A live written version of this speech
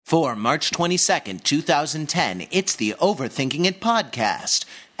For March 22nd, 2010, it's the Overthinking It podcast,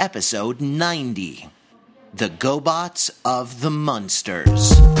 episode 90. The GoBots of the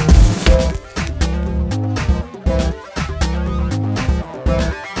Munsters.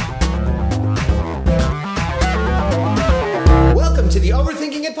 Welcome to the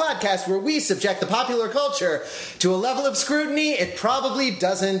Overthinking It podcast, where we subject the popular culture to a level of scrutiny it probably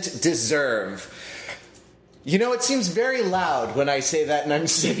doesn't deserve. You know, it seems very loud when I say that and I'm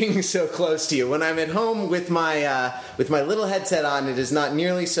sitting so close to you. When I'm at home with my little headset on, it is not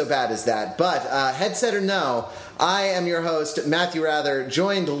nearly so bad as that. But headset or no, I am your host, Matthew Rather,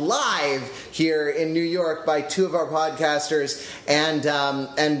 joined live here in New York by two of our podcasters and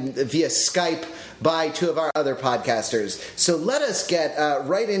via Skype by two of our other podcasters. So let us get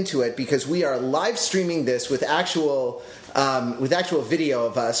right into it, because we are live streaming this with actual video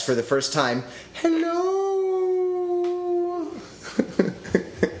of us for the first time. Hello!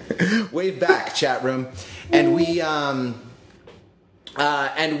 Wave back, chat room. And we are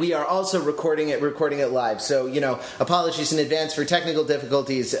also recording it live. So, you know, apologies in advance for technical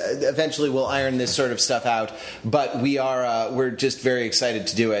difficulties. Eventually we'll iron this sort of stuff out, but we're just very excited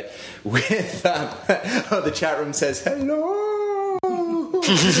to do it with the chat room says hello.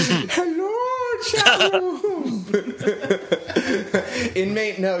 Hello, chat room.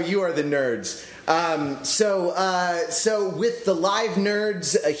 Inmate, no, you are the nerds. So with the live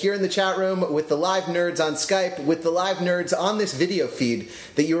nerds here in the chat room, with the live nerds on Skype, with the live nerds on this video feed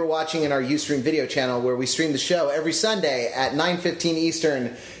that you are watching in our Ustream video channel, where we stream the show every Sunday at 9:15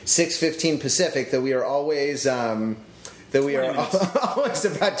 Eastern, 6:15 Pacific, that we are always always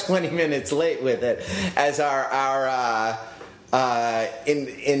about 20 minutes late with it, as our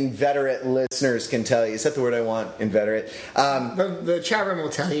inveterate listeners can tell you. Is that the word I want? Inveterate. The chat room will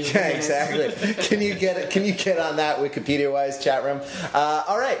tell you. Yeah, exactly. Can you get on that Wikipedia-wise, chat room?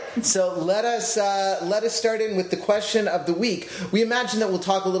 All right. So let us start in with the question of the week. We imagine that we'll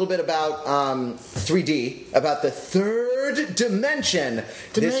talk a little bit about 3D, about the third dimension.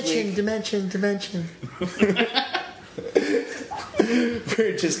 Dimension.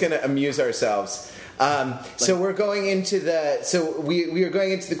 We're just going to amuse ourselves. So we're going into we are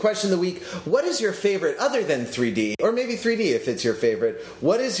going into the question of the week. What is your favorite, other than 3D, or maybe 3D if it's your favorite?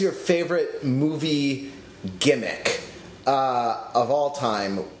 What is your favorite movie gimmick of all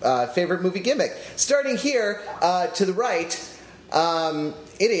time? Favorite movie gimmick. Starting here to the right,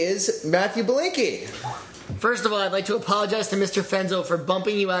 it is Matthew Belinkie. First of all, I'd like to apologize to Mr. Fenzo for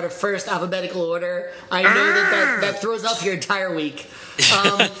bumping you out of first alphabetical order. I know that throws off your entire week.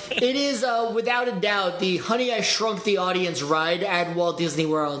 It is, without a doubt, the Honey, I Shrunk the Audience ride at Walt Disney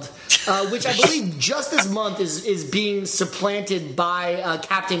World, which I believe just this month is being supplanted by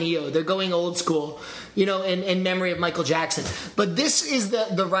Captain EO. They're going old school, you know, in memory of Michael Jackson. But this is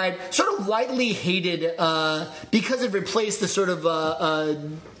the ride, sort of widely hated because it replaced the sort of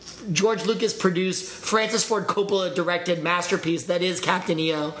George Lucas produced, Francis Ford Coppola directed masterpiece that is Captain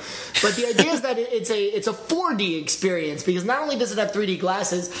EO. But the idea is that it's a 4D experience, because not only does it have 3D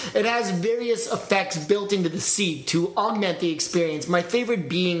glasses, it has various effects built into the seat to augment the experience. My favorite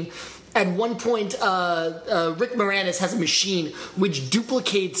being, at one point, Rick Moranis has a machine which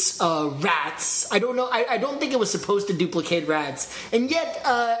duplicates rats. I don't know. I don't think it was supposed to duplicate rats, and yet,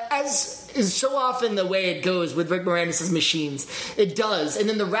 as is so often the way it goes with Rick Moranis' machines, it does. And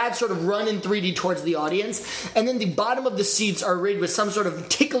then the rats sort of run in 3D towards the audience, and then the bottom of the seats are rigged with some sort of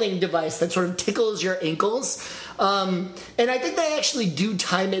tickling device that sort of tickles your ankles. And I think they actually do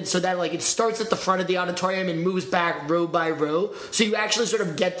time it so that, like, it starts at the front of the auditorium and moves back row by row, so you actually sort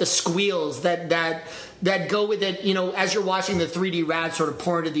of get the squeals that go with it, you know, as you're watching the 3D rats sort of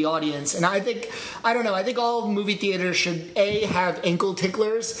pour into the audience. And I think all movie theaters should, A, have ankle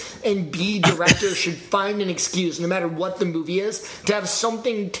ticklers, and B, directors should find an excuse, no matter what the movie is, to have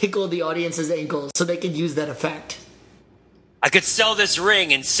something tickle the audience's ankles so they could use that effect. I could sell this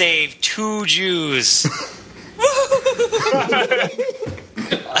ring and save 2 Jews.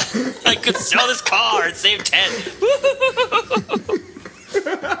 I could sell this car and save 10.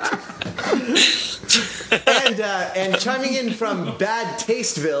 And chiming in from Bad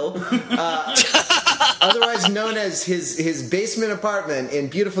Tasteville, otherwise known as his basement apartment in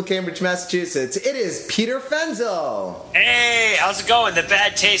beautiful Cambridge, Massachusetts, it is Peter Fenzel. Hey, how's it going? The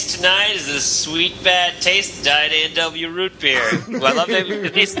bad taste tonight is the sweet bad taste Diet A&W root beer. Well, I love that.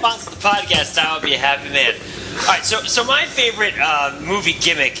 If they sponsor the podcast, I would be a happy man. All right, so my favorite movie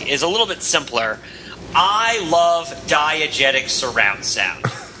gimmick is a little bit simpler. I love diegetic surround sound.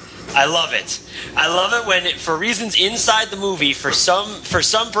 I love it. I love it when, for reasons inside the movie, for some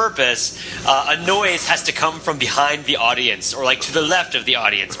purpose, a noise has to come from behind the audience, or like to the left of the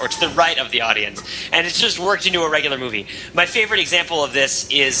audience, or to the right of the audience, and it's just worked into a regular movie. My favorite example of this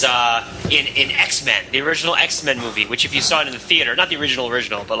is in X-Men, the original X-Men movie, which if you saw it in the theater, not the original,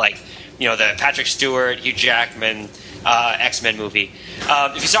 but like, you know, the Patrick Stewart, Hugh Jackman X-Men movie.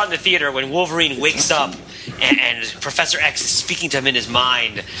 If you saw it in the theater, when Wolverine wakes up and Professor X is speaking to him in his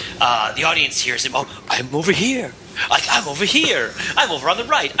mind, the audience hears him, "Oh, I'm over here. Like, I'm over here. I'm over on the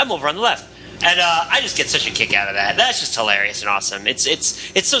right. I'm over on the left." And I just get such a kick out of that. That's just hilarious and awesome. It's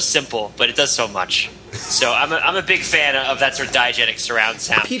so simple, but it does so much. So I'm a big fan of that sort of diegetic surround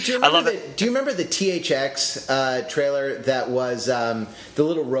sound. Pete, do you remember the THX trailer that was the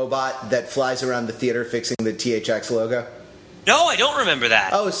little robot that flies around the theater fixing the THX logo? No, I don't remember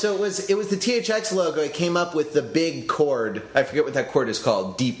that. Oh, so it was the THX logo. It came up with the big chord. I forget what that chord is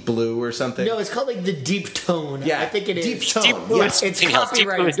called. Deep Blue or something. No, it's called like the Deep Tone. Yeah, I think it is. Deep Tone. Deep Blue. Yes. It's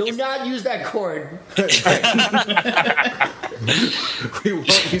copyrighted. Do not use that chord. We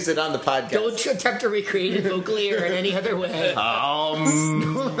won't use it on the podcast. Don't attempt to recreate it vocally or in any other way. I'm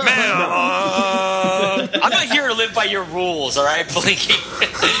not here to live by your rules, all right, Blinky?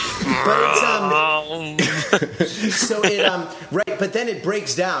 But it's so it right, but then it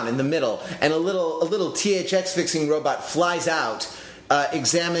breaks down in the middle, and a little THX fixing robot flies out,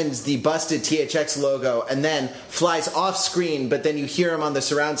 examines the busted THX logo, and then flies off screen. But then you hear him on the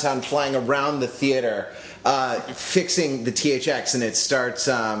surround sound flying around the theater, fixing the THX, and it starts.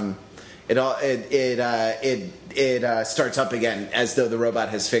 It starts up again as though the robot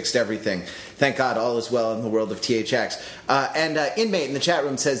has fixed everything. Thank God, all is well in the world of THX. And Inmate in the chat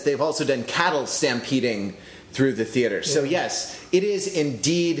room says they've also done cattle stampeding through the theater. So yes, it is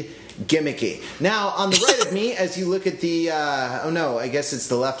indeed gimmicky. Now, on the right of me, as you look at the oh no, I guess it's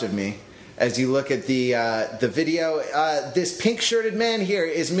the left of me. As you look at the video, this pink-shirted man here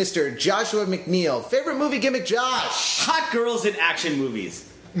is Mr. Joshua McNeil. Favorite movie gimmick, Josh? Hot girls in action movies.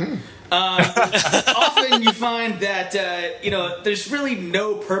 Often you find that there's really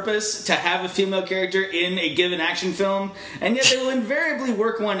no purpose to have a female character in a given action film, and yet they will invariably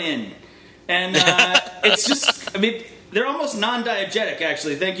work one in. And it's just, I mean, they're almost non-diegetic,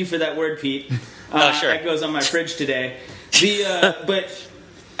 actually. Thank you for that word, Pete. Sure. That goes on my fridge today. But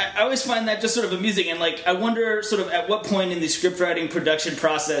I always find that just sort of amusing, and like I wonder sort of at what point in the scriptwriting production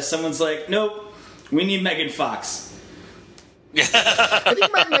process someone's like, nope, we need Megan Fox. I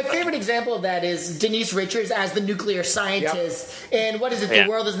think my favorite example of that is Denise Richards as the nuclear scientist. Yep. And what is it? The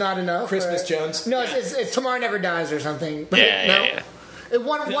World Is Not Enough? Christmas Jones? No, it's Tomorrow Never Dies or something. Yeah.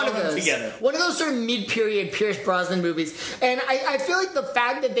 One of those. Together. One of those sort of mid-period Pierce Brosnan movies. And I feel like the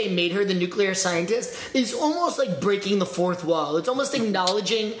fact that they made her the nuclear scientist is almost like breaking the fourth wall. It's almost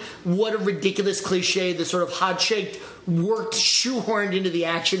acknowledging what a ridiculous cliche the sort of hot-shaked, worked, shoehorned into the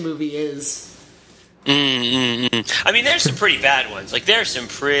action movie is. I mean, there's some pretty bad ones. Like, there's some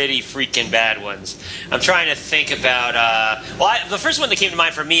pretty freaking bad ones. I'm trying to think about... the first one that came to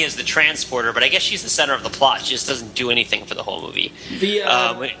mind for me is the transporter, but I guess she's the center of the plot. She just doesn't do anything for the whole movie.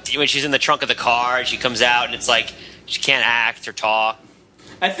 When she's in the trunk of the car, and she comes out, and it's like she can't act or talk.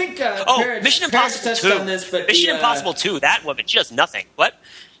 I think... Mission Impossible 2. On this, but Mission Impossible 2, that woman, she does nothing. What?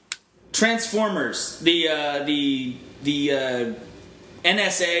 Transformers. The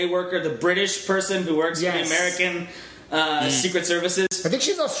NSA worker, the British person who works for the American Secret Services. I think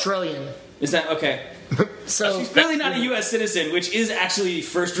she's Australian. Is that okay? So she's really not a U.S. citizen, which is actually the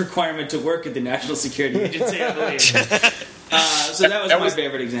first requirement to work at the National Security Agency, I believe. So that was my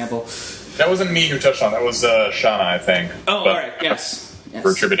favorite example. That wasn't me who touched on. That was Shauna, I think. Oh, all right. Yes.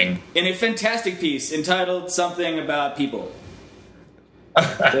 For attributing. In a fantastic piece entitled "Something About People."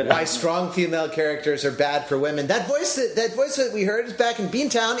 Why strong female characters are bad for women. That voice that we heard is back in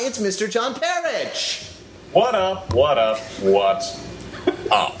Beantown. It's Mr. John Parrish. What up? What up? What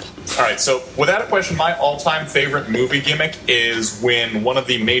up? All right, so without a question, my all-time favorite movie gimmick is when one of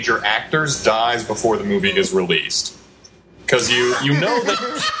the major actors dies before the movie is released. Because you know that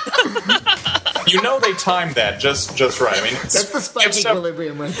they timed that just right. I mean, that's the spike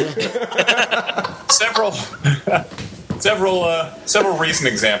equilibrium right there. Several recent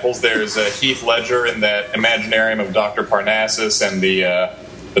examples. There's Heath Ledger in that Imaginarium of Dr. Parnassus and the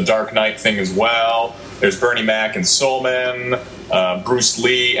Dark Knight thing as well. There's Bernie Mac in Soul Man. Bruce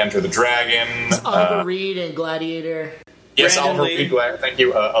Lee, Enter the Dragon. Oliver Reed in Gladiator. Yes, Oliver Reed. Thank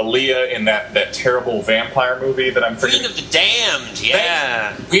you. Aaliyah in that terrible vampire movie that I'm forgetting. Queen of the Damned.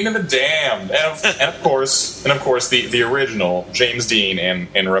 Yeah. Queen of the Damned, and of course the original James Dean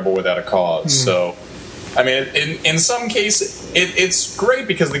in Rebel Without a Cause. So. I mean, in some cases, it's great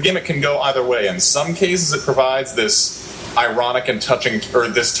because the gimmick can go either way. In some cases, it provides this ironic and touching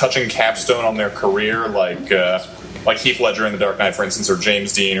capstone on their career, like Heath Ledger in The Dark Knight, for instance, or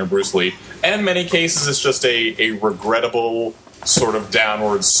James Dean or Bruce Lee. And in many cases, it's just a regrettable sort of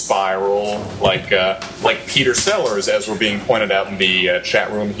downward spiral, like Peter Sellers, as we're being pointed out in the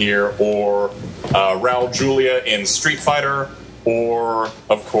chat room here, or Raul Julia in Street Fighter, or,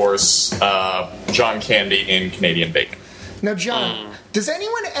 of course, John Candy in Canadian Bacon. Now, John, does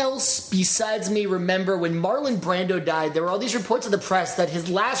anyone else besides me remember when Marlon Brando died, there were all these reports in the press that his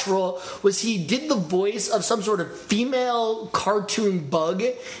last role was he did the voice of some sort of female cartoon bug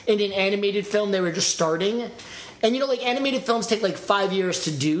in an animated film they were just starting? And, animated films take, 5 years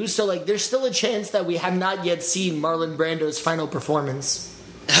to do, so, there's still a chance that we have not yet seen Marlon Brando's final performance.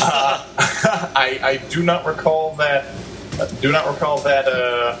 I do not recall that.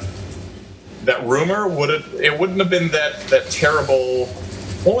 That rumor. It wouldn't have been that terrible.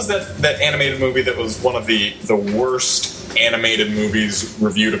 What was that animated movie that was one of the worst animated movies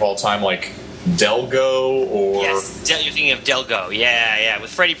reviewed of all time? Like Delgo, or yes, you're thinking of Delgo. Yeah,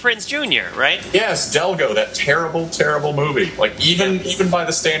 with Freddie Prinze Jr., right? Yes, Delgo. That terrible movie. Even by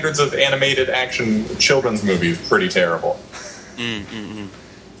the standards of animated action children's movies, pretty terrible.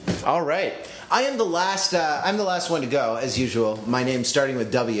 All right. I am the last. I'm the last one to go, as usual. My name's starting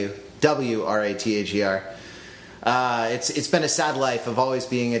with W. WRATHER. It's been a sad life of always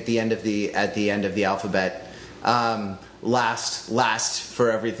being at the end of the alphabet. Last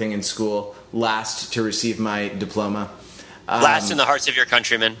for everything in school. Last to receive my diploma. Last in the hearts of your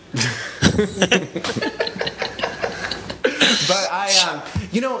countrymen. But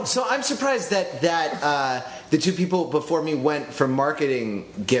so I'm surprised that the two people before me went for marketing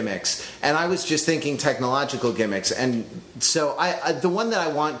gimmicks, and I was just thinking technological gimmicks. And so the one that I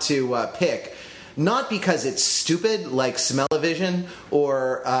want to pick, not because it's stupid like Smell-O-Vision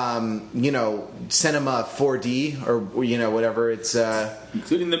or Cinema 4D or whatever it's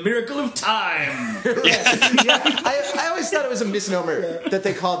including The Miracle of Time. I always thought it was a misnomer that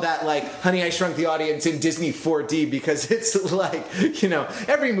they called that Honey, I Shrunk the Audience in Disney 4D, because it's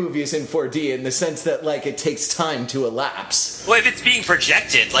every movie is in 4D in the sense that it takes time to elapse. Well, if it's being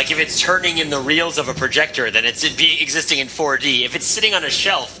projected, if it's turning in the reels of a projector, then it's existing in 4D. If it's sitting on a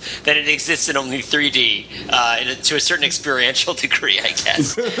shelf, then it exists in only 3D, to a certain experiential degree, I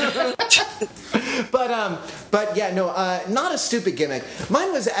guess. But yeah, no, not a stupid gimmick.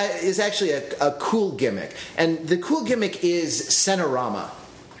 Mine is actually a cool gimmick, and the cool gimmick is Cinerama,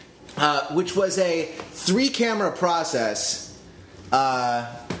 which was a 3-camera process.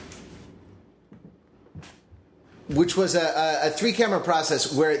 Which was a 3-camera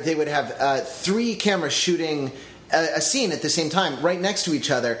process where they would have 3 cameras shooting a scene at the same time right next to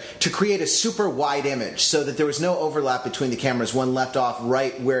each other to create a super wide image so that there was no overlap between the cameras. One left off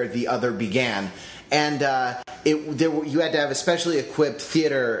right where the other began. And you had to have a specially equipped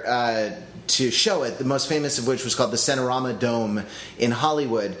theater to show it, the most famous of which was called the Cinerama Dome in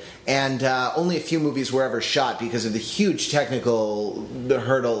Hollywood. And only a few movies were ever shot because of the huge technical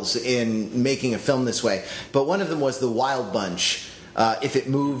hurdles in making a film this way. But one of them was The Wild Bunch. If it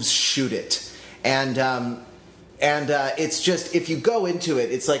moves, shoot it. And it's just, if you go into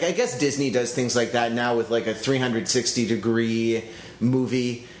it, it's I guess Disney does things like that now with a 360-degree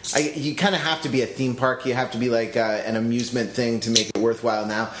movie. You kind of have to be a theme park. You have to be an amusement thing to make it worthwhile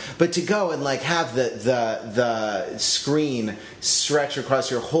now. But to go and have the screen stretch across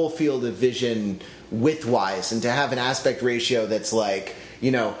your whole field of vision widthwise, and to have an aspect ratio that's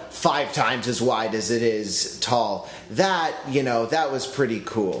 5 times as wide as it is tall, that was pretty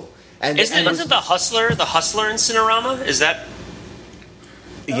cool. Wasn't the Hustler in Cinerama? Is that?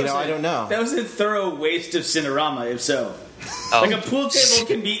 I don't know. That was a thorough waste of Cinerama, if so. Oh. A pool table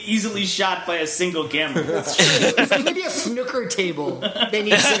can be easily shot by a single camera. Maybe a snooker table they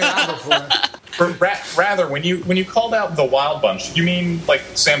need Cinerama for. Rather, when you called out The Wild Bunch, did you mean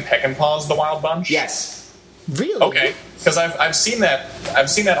Sam Peckinpah's The Wild Bunch? Yes. Really? Okay. Because I've seen that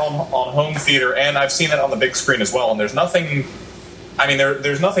on home theater, and I've seen that on the big screen as well. And there's nothing. I mean,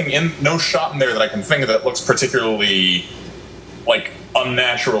 there's no shot in there that I can think of that looks particularly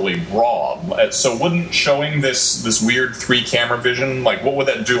unnaturally raw. So wouldn't showing this weird 3-camera vision, what would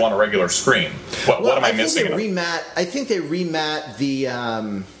that do on a regular screen? What am I missing? I think they remat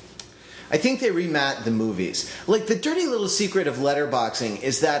the movies. The dirty little secret of letterboxing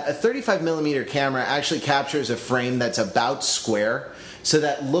is that a 35mm camera actually captures a frame that's about square, so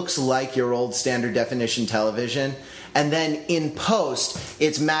that looks like your old standard definition television. And then in post,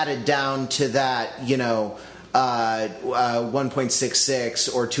 it's matted down to that,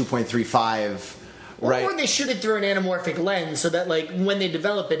 1.66 or 2.35 right? Or they shoot it through an anamorphic lens so that, like, when they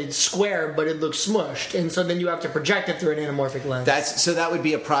develop it, it's square, but it looks smushed. And so then you have to project it through an anamorphic lens. So that would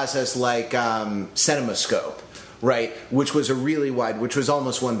be a process like CinemaScope, right? Which was a really wide, which was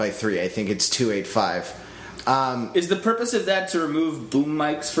almost 1:3. I think it's 285. Is the purpose of that to remove boom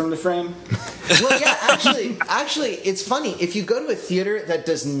mics from the frame? Well, yeah, actually, it's funny. If you go to a theater that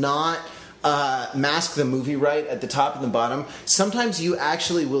does not mask the movie right at the top and the bottom, sometimes you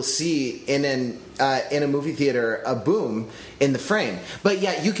actually will see in a movie theater a boom in the frame. But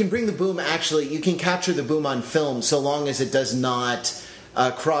yeah, you can bring the boom. Actually, you can capture the boom on film so long as it does not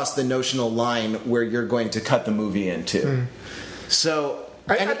cross the notional line where you're going to cut the movie into. So.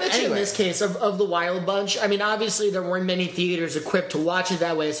 I bet you in this case of the Wild Bunch, I mean, obviously there weren't many theaters equipped to watch it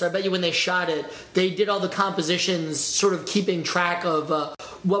that way, so I bet you when they shot it, they did all the compositions sort of keeping track of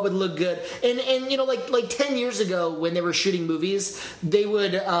what would look good. And you know, like 10 years ago when they were shooting movies, they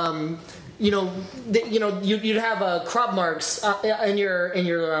would... you'd have crop marks in your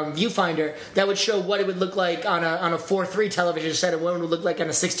viewfinder that would show what it would look like on a 4:3 television set and what it would look like on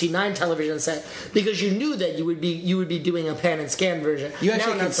a 16:9 television set, because you knew that you would be doing a pan and scan version. You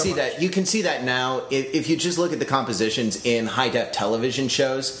actually can see that. You can see that now if you just look at the compositions in high def television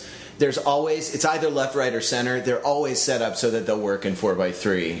shows. There's always, it's either left, right, or center. They're always set up so that they'll work in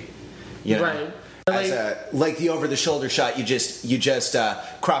 4:3. You know? Right. Like the over-the-shoulder shot, you just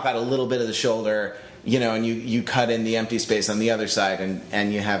crop out a little bit of the shoulder, you know, and you cut in the empty space on the other side,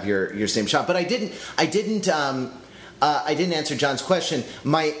 and you have your same shot. But I didn't answer John's question.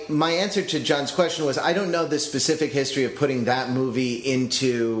 My answer to John's question was I don't know the specific history of putting that movie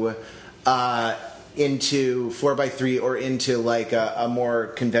into 4:3 or into like a more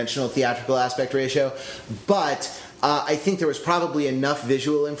conventional theatrical aspect ratio, but. I think there was probably enough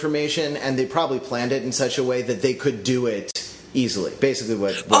visual information, and they probably planned it in such a way that they could do it easily. Basically,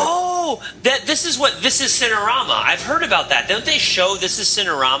 what? Oh, this is Cinerama. I've heard about that. Don't they show This is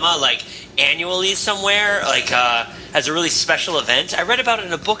Cinerama like annually somewhere, like as a really special event? I read about it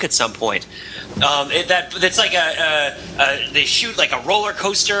in a book at some point. It's like they shoot like a roller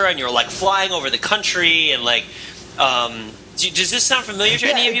coaster, and you're like flying over the country, and like. Does this sound familiar to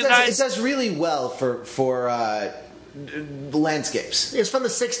any of you guys? It does really well for landscapes. It's from the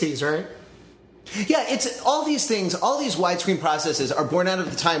 60s, right? Yeah, it's all these things, all these widescreen processes are born out of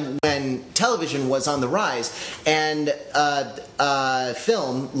the time when television was on the rise, and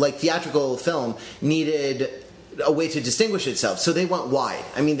film, like theatrical film, needed a way to distinguish itself. So they went wide.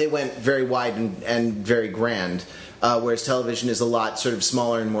 I mean, they went very wide and very grand, whereas television is a lot sort of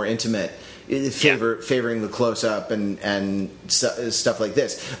smaller and more intimate. Favoring the close-up and stuff like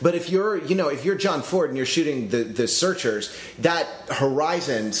this. But if you're John Ford and you're shooting the Searchers, that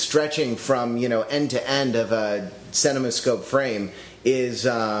horizon stretching from end to end of a CinemaScope frame is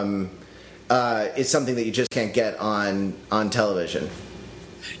something that you just can't get on television.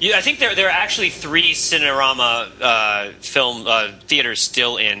 Yeah, I think there are actually 3 Cinerama film theaters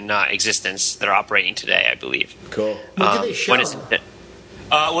still in existence that are operating today, I believe. Cool. What do they show? When is it?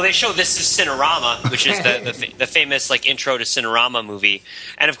 Well, they show This is Cinerama, which is the famous like intro to Cinerama movie,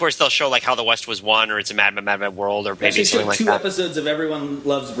 and of course they'll show like How the West Was Won, or It's a Mad World, or maybe something like that. 2 episodes of Everyone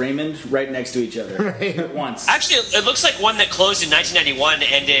Loves Raymond right next to each other at once. Actually, it looks like one that closed in 1991,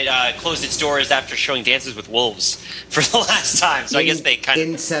 and it closed its doors after showing Dances with Wolves for the last time. So I guess they kind of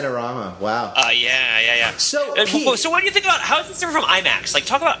in Cinerama. Wow. Yeah. So what do you think about how is this different from IMAX? Like,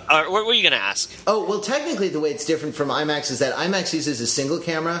 talk about what were you going to ask? Oh well, technically the way it's different from IMAX is that IMAX uses a single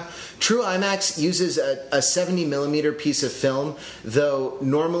camera. True IMAX uses a 70 millimeter piece of film, though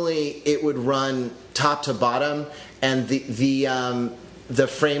normally it would run top to bottom, and the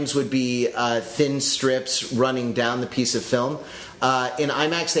frames would be thin strips running down the piece of film. In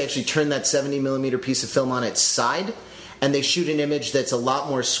IMAX, they actually turn that 70 millimeter piece of film on its side, and they shoot an image that's a lot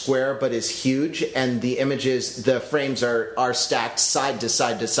more square but is huge, and the frames are stacked side to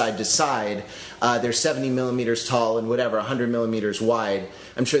side to side to side. They're 70 millimeters tall and 100 millimeters wide.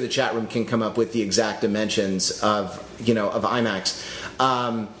 I'm sure the chat room can come up with the exact dimensions of IMAX.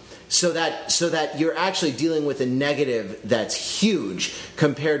 So that you're actually dealing with a negative that's huge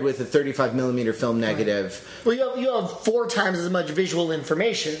compared with a 35 millimeter film negative. Well, you have 4 times as much visual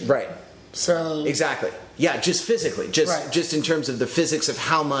information. Right. So exactly. Yeah, just physically, just in terms of the physics of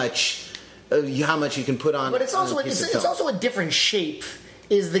how much you can put on. But it's also a different shape.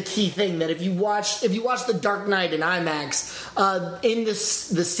 Is the key thing that if you watch The Dark Knight in IMAX, in the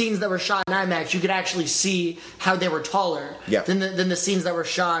scenes that were shot in IMAX, you could actually see how they were taller than the scenes that were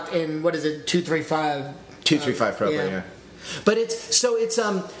shot in 235. 235 probably, yeah. But here's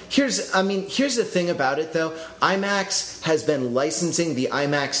the thing about it though. IMAX has been licensing the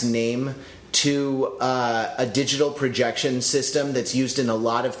IMAX name to a digital projection system that's used in a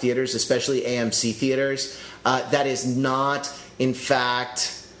lot of theaters, especially AMC theaters, that is not, in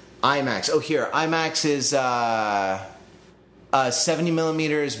fact, IMAX. Oh, here, IMAX is 70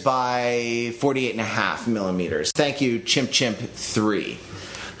 millimeters by 48.5 millimeters. Thank you, Chimp 3.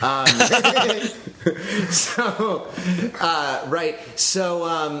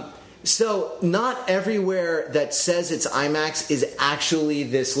 So not everywhere that says it's IMAX is actually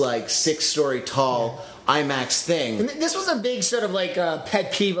this like 6-story tall IMAX thing. And this was a big sort of like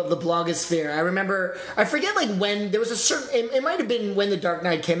pet peeve of the blogosphere. I forget like when there was a certain, it might have been when The Dark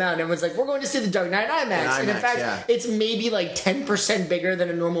Knight came out and everyone's like, we're going to see The Dark Knight IMAX. And in fact, it's maybe like 10% bigger than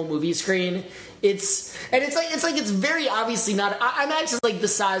a normal movie screen. It's very obviously not. IMAX is like the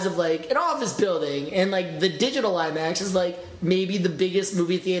size of like an office building, and like the digital IMAX is like maybe the biggest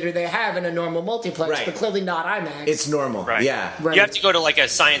movie theater they have in a normal multiplex, but clearly not IMAX. It's normal, right? Yeah. Right. You have to go to like a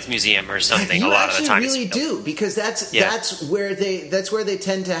science museum or something. A lot of the time, you actually really do, because that's where they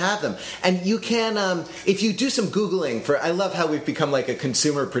tend to have them. And you can, if you do some Googling for, I love how we've become like a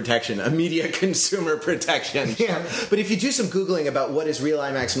media consumer protection. Yeah. But if you do some Googling about what is real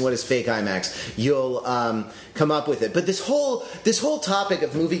IMAX and what is fake IMAX, you'll come up with it. But this whole topic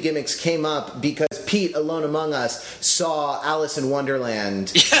of movie gimmicks came up because Pete, alone among us, saw Alice in Wonderland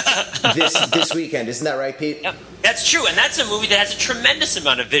this weekend. Isn't that right, Pete? Yep. That's true, and that's a movie that has a tremendous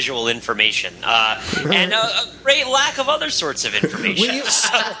amount of visual information and a great lack of other sorts of information.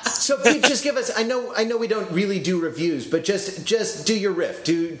 So Pete, just give us. I know we don't really do reviews, but just do your riff.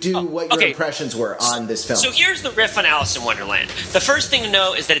 Do what your impressions were on this film. So here's the riff on Alice in Wonderland. The first thing to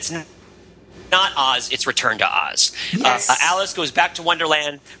know is that it's not Oz, it's Return to Oz. Yes. Alice goes back to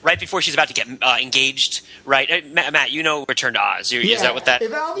Wonderland right before she's about to get engaged, right? Matt, you know Return to Oz. Is that what that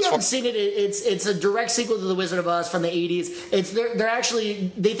If all of you haven't seen it, it's a direct sequel to The Wizard of Oz from the 80s.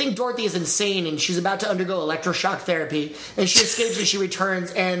 They think Dorothy is insane and she's about to undergo electroshock therapy, and she escapes and she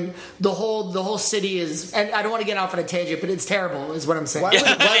returns, and the whole city is, and I don't want to get off on a tangent, but it's terrible is what I'm saying.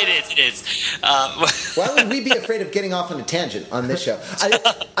 It is. Why would we be afraid of getting off on a tangent on this show?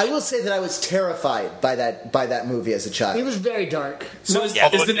 I will say that I was terrified by that movie as a child. It was very dark. So is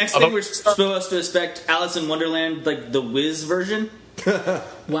the next thing we're supposed to expect Alice in Wonderland, like the Wiz version?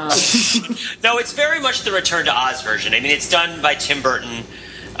 Wow. No, it's very much the Return to Oz version. I mean, it's done by Tim Burton,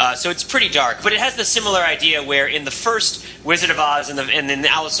 so it's pretty dark. But it has the similar idea where in the first Wizard of Oz and then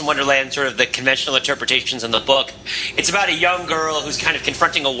Alice in Wonderland, sort of the conventional interpretations in the book, it's about a young girl who's kind of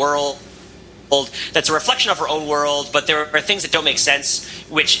confronting a world that's a reflection of her own world, but there are things that don't make sense,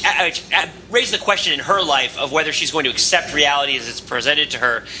 which raise the question in her life of whether she's going to accept reality as it's presented to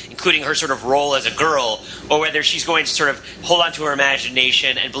her, including her sort of role as a girl, or whether she's going to sort of hold on to her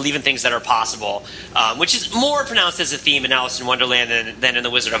imagination and believe in things that are possible, which is more pronounced as a theme in Alice in Wonderland than in The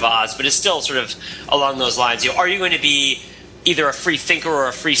Wizard of Oz, but is still sort of along those lines. Are you going to be either a free thinker or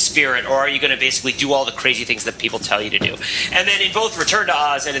a free spirit, or are you going to basically do all the crazy things that people tell you to do? And then in both Return to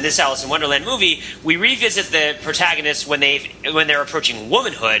Oz and in this Alice in Wonderland movie, we revisit the protagonists when they're approaching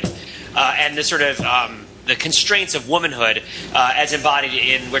womanhood and the sort of the constraints of womanhood as embodied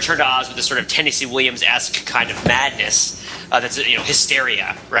in Return to Oz with this sort of Tennessee Williams-esque kind of madness that's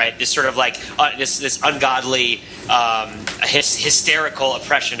hysteria, right? This sort of like this ungodly hysterical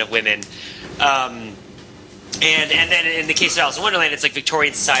oppression of women. And then in the case of Alice in Wonderland, it's like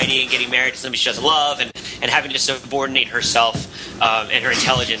Victorian society and getting married to somebody she doesn't love and having to subordinate herself and her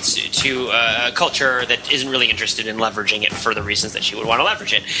intelligence to a culture that isn't really interested in leveraging it for the reasons that she would want to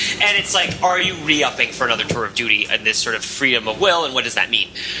leverage it. And it's like, are you re-upping for another tour of duty and this sort of freedom of will, and what does that mean?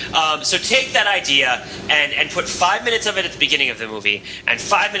 So take that idea and put 5 minutes of it at the beginning of the movie and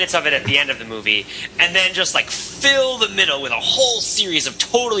 5 minutes of it at the end of the movie, and then just like fill the middle with a whole series of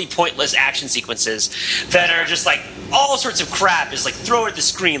totally pointless action sequences that are just like all sorts of crap is like thrown at the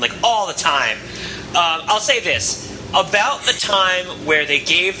screen like all the time. I'll say this. About the time where they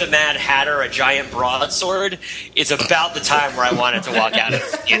gave the Mad Hatter a giant broadsword is about the time where I wanted to walk out of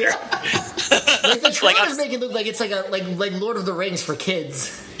the theater. Like the trailers make it look like it's like Lord of the Rings for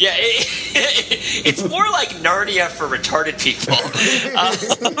kids. Yeah, it's more like Narnia for retarded people.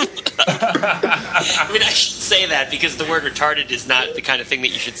 I mean, I should say that because the word retarded is not the kind of thing that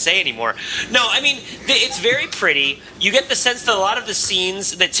you should say anymore. No, I mean, it's very pretty. You get the sense that a lot of the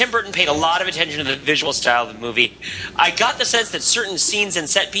scenes, that Tim Burton paid a lot of attention to the visual style of the movie. I got the sense that certain scenes and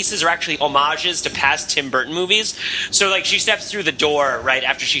set pieces are actually homages to past Tim Burton movies. So, like, she steps through the door, right,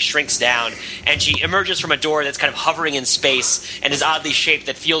 after she shrinks down, and and she emerges from a door that's kind of hovering in space and is oddly shaped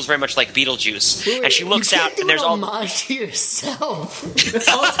that feels very much like Beetlejuice. Wait, and she looks out, and there's all all homage to yourself. That's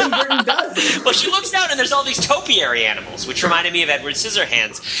all Tim Burton does. well, she looks out, and there's all these topiary animals, which reminded me of Edward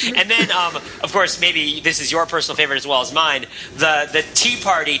Scissorhands. And then, of course, maybe this is your personal favorite as well as mine. The tea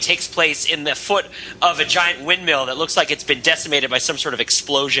party takes place in the foot of a giant windmill that looks like it's been decimated by some sort of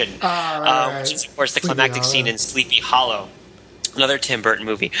explosion, which is, of course, the climactic scene in Sleepy Hollow. Another Tim Burton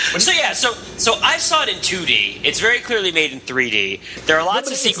movie. So I saw it in 2D. It's very clearly made in 3D. There are lots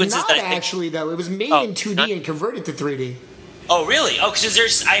of sequences it's not that I think, actually though. It was made in 2D and converted to 3D. Oh, really? Oh,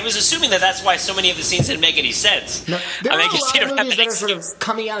 because I was assuming that's why so many of the scenes didn't make any sense. No, there are a lot you of don't have movies an that are sort of excuse.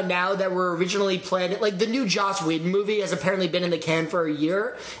 coming out now that were originally planned. Like the new Joss Whedon movie has apparently been in the can for a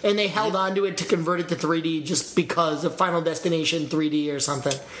year, and they held on to it to convert it to 3D just because of Final Destination 3D or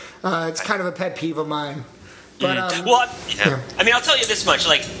something. It's kind of a pet peeve of mine. But, I mean, I'll tell you this much: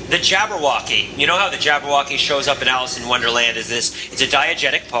 like the Jabberwocky. You know how the Jabberwocky shows up in Alice in Wonderland? It's a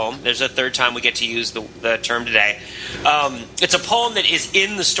diegetic poem. There's a third time we get to use the term today. It's a poem that is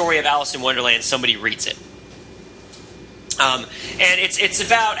in the story of Alice in Wonderland. Somebody reads it. And it's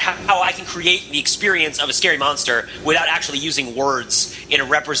about how I can create the experience of a scary monster without actually using words in a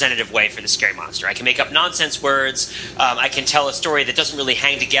representative way for the scary monster. I can make up nonsense words. I can tell a story that doesn't really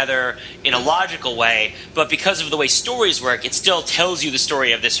hang together in a logical way, but because of the way stories work, it still tells you the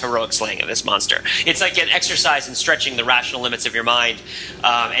story of this heroic slaying of this monster. It's like an exercise in stretching the rational limits of your mind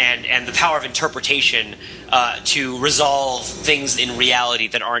and the power of interpretation to resolve things in reality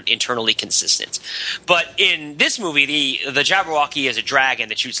that aren't internally consistent. But in this movie, the Jabberwocky is a dragon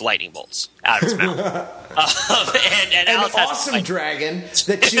that shoots lightning bolts out of its mouth. and An Alice has awesome dragon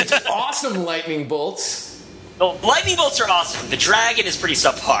that shoots awesome lightning bolts. the lightning bolts are awesome. The dragon is pretty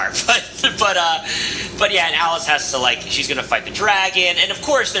subpar, but yeah, and Alice has to she's going to fight the dragon, and of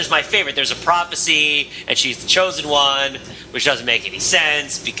course, there's my favorite. There's a prophecy, and she's the chosen one, which doesn't make any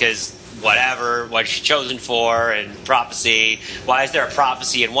sense because. What she's chosen for, and prophecy. Why is there a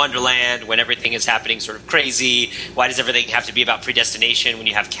prophecy in Wonderland when everything is happening sort of crazy? Why does everything have to be about predestination when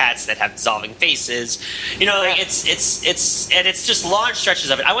you have cats that have dissolving faces? It's just large stretches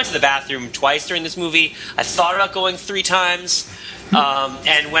of it. I went to the bathroom twice during this movie. I thought about going 3 times.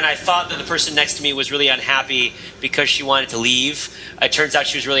 And when I thought that the person next to me was really unhappy because she wanted to leave, it turns out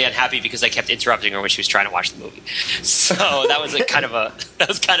she was really unhappy because I kept interrupting her when she was trying to watch the movie. So that was kind of a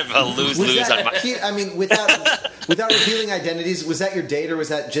lose-lose on my. I mean, without revealing identities, was that your date or was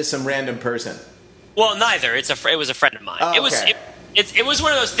that just some random person? Well, neither. It was a friend of mine. Oh, it was okay. it was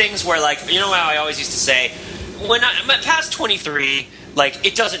one of those things where you know how I always used to say when I'm past 23,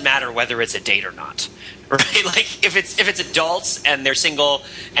 it doesn't matter whether it's a date or not. Right, if it's adults and they're single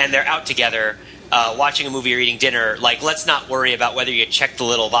and they're out together, watching a movie or eating dinner, let's not worry about whether you check the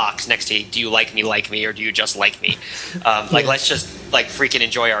little box next to do you like me, or do you just like me? Let's just freaking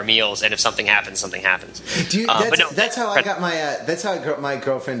enjoy our meals, and if something happens, something happens. That's how I got my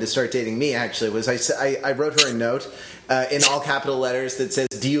girlfriend to start dating me. Actually, was I wrote her a note in all capital letters that says,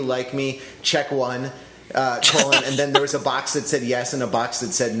 "Do you like me? Check 1." Colon, and then there was a box that said yes and a box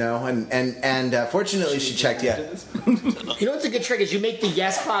that said no, and fortunately she checked yes. You know what's a good trick is you make the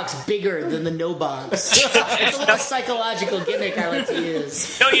yes box bigger than the no box. It's a little psychological gimmick I like to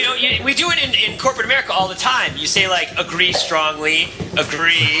use. No, we do it in corporate America all the time. You say agree strongly,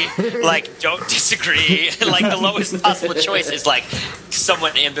 agree, don't disagree. The lowest possible choice is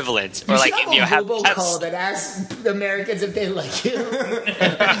somewhat ambivalent, or you have a robocall that asks Americans if they like you.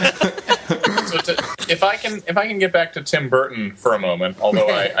 So if I can get back to Tim Burton for a moment, although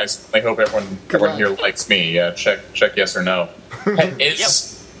I hope everyone here likes me. Check yes or no.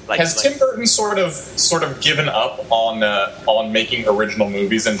 Has Tim Burton sort of given up on making original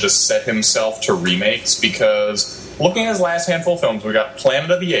movies and just set himself to remakes? Because looking at his last handful of films, we got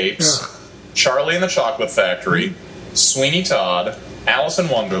Planet of the Apes, Charlie and the Chocolate Factory, Sweeney Todd, Alice in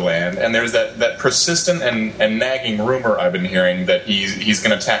Wonderland, and there's that persistent and nagging rumor I've been hearing that he's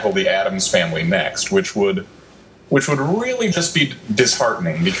going to tackle the Addams Family next, which would really just be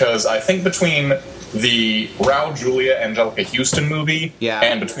disheartening, because I think between the Raul Julia Angelica Houston movie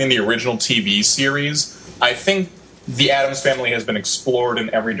and between the original TV series, I think the Addams Family has been explored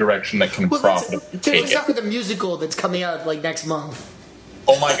in every direction that can profitably take it. There's something with a musical that's coming out next month.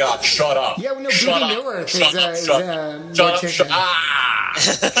 Oh my God! Shut up! Yeah, no, Beauty Miller is Shut up!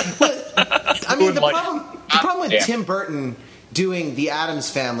 I mean, the problem with Tim Burton doing the Addams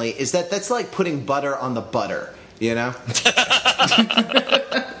Family is that's like putting butter on the butter. You know?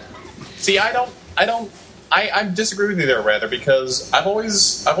 See, I disagree with you there, rather, because I've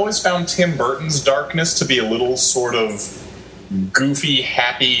always found Tim Burton's darkness to be a little sort of goofy,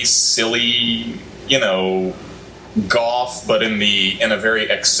 happy, silly, goth, but in a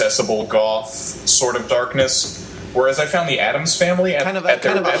very accessible goth sort of darkness. Whereas I found the Addams Family at kind of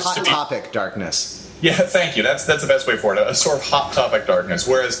their a best hot to be- topic darkness. Yeah, thank you. That's the best way for it. A sort of hot topic darkness.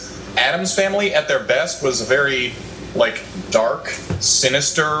 Whereas Addams Family at their best was a very dark,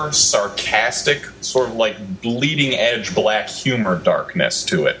 sinister, sarcastic, sort of bleeding edge black humor darkness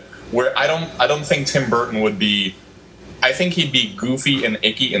to it. Where I don't think Tim Burton would be. I think he'd be goofy and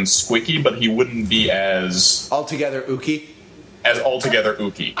icky and squicky, but he wouldn't be as Altogether ooky.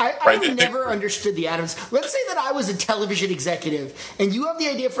 Ooky. I never understood the Addams. Let's say that I was a television executive, and you have the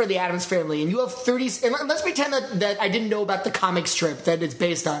idea for the Addams Family, and you have 30. And let's pretend that I didn't know about the comic strip that it's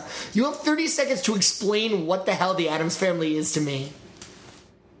based on. You have 30 seconds to explain what the hell the Addams Family is to me.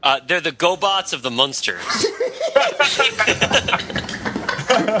 They're the GoBots of the Munsters.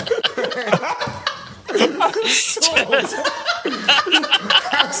 Sold.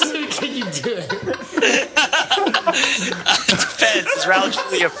 How soon can you do it? Depends. Is Raul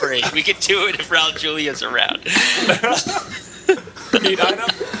Julia free? We can do it if Raul Julia's around. Pete, I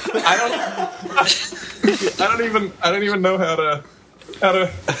don't even know how to. Well,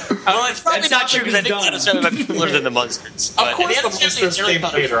 it's probably not true because I think Addams Family might be cooler than the Munsters. Of course, the Munsters came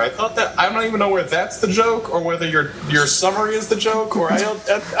later. I thought that I don't even know where that's the joke, or whether your summary is the joke, or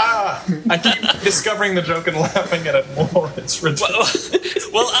I keep discovering the joke and laughing at it more. It's ridiculous.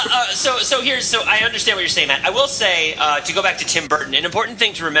 So I understand what you're saying, Matt. I will say to go back to Tim Burton, an important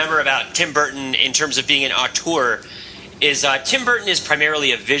thing to remember about Tim Burton in terms of being an auteur is Tim Burton is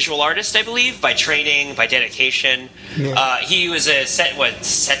primarily a visual artist, I believe, by training, by dedication. Yeah. He was a set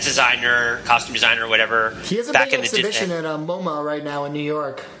designer, costume designer, whatever. He has a back big in exhibition at MoMA right now in New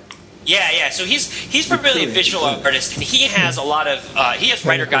York. Yeah. So he's primarily a visual artist, and he has a lot of he has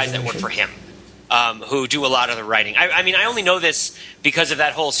writer guys that work for him. Who do a lot of the writing. I mean, I only know this because of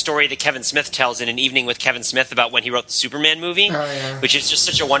that whole story that Kevin Smith tells in An Evening with Kevin Smith about when he wrote the Superman movie, which is just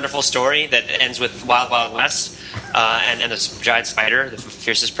such a wonderful story that ends with Wild Wild West and the giant spider, the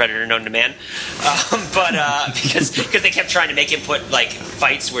fiercest predator known to man. Because they kept trying to make him put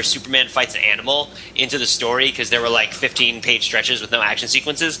fights where Superman fights an animal into the story because there were 15-page stretches with no action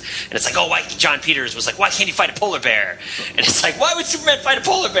sequences, and it's why John Peters was why can't he fight a polar bear? And it's why would Superman fight a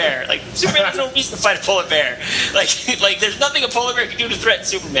polar bear? Superman has no reason to fight a polar bear. There's nothing a polar bear can do to threaten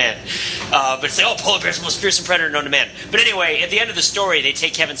Superman. But it's polar bear's the most fearsome predator known to man. But anyway, at the end of the story, they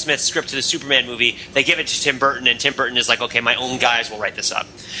take Kevin Smith's script to the Superman movie, they give it to Tim Burton, and Tim Burton is okay, my own guys will write this up.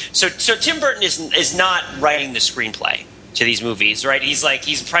 So Tim Burton is not writing the screenplay to these movies, right? He's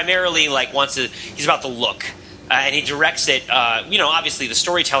primarily he's about the look. And he directs it. Obviously the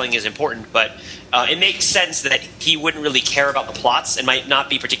storytelling is important, but it makes sense that he wouldn't really care about the plots and might not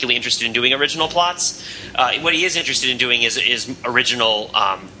be particularly interested in doing original plots. What he is interested in doing is original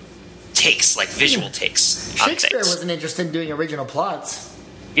takes, visual takes. Shakespeare wasn't interested in doing original plots.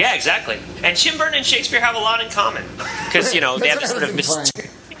 Yeah, exactly. And Tim Burton and Shakespeare have a lot in common because they have this sort of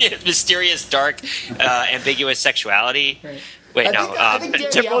mysterious, dark, ambiguous sexuality. Right. Wait, I think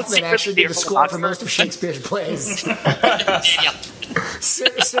Danny Elfman actually did the score for most of Shakespeare's plays. Sir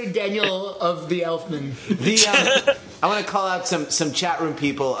Daniel of the Elfman. I want to call out some chat room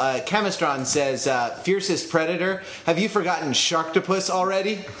people. Chemistron says, fiercest predator. Have you forgotten Sharktopus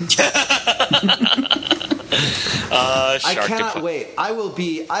already? I cannot wait. I won't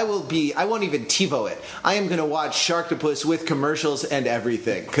even TiVo it. I am going to watch Sharktopus with commercials and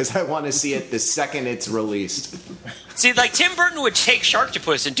everything because I want to see it the second it's released. See, Tim Burton would take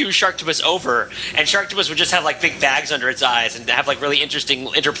Sharktopus and do Sharktopus over, and Sharktopus would just have big bags under its eyes and have really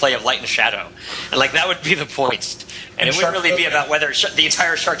interesting interplay of light and shadow, and that would be the point. And it wouldn't really be about whether the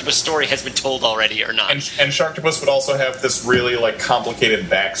entire Sharktopus story has been told already or not. And Sharktopus would also have this really complicated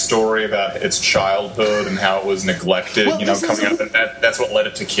backstory about its childhood and how it was neglected. Coming out that's what led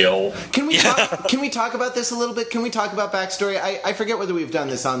it to kill. Can we talk about this a little bit? Can we talk about backstory? I forget whether we've done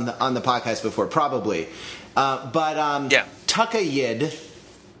this on the podcast before. Probably. Tukayyid,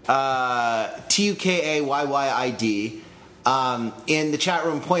 Tukayyid, in the chat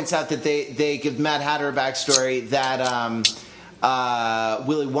room points out that they give Mad Hatter a backstory, that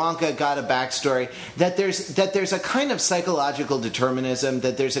Willy Wonka got a backstory, that there's a kind of psychological determinism,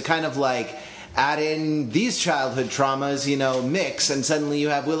 that there's a kind of add in these childhood traumas, mix, and suddenly you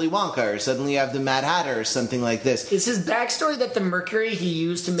have Willy Wonka, or suddenly you have the Mad Hatter, or something like this. Is his backstory that the mercury he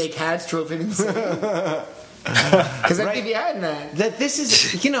used to make hats drove him insane? Because I think he had that. That this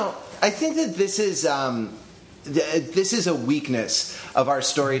is, I think that this is a weakness of our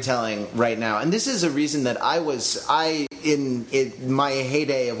storytelling right now, and this is a reason that I in my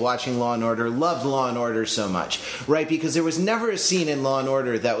heyday of watching Law and Order, loved Law and Order so much, right? Because there was never a scene in Law and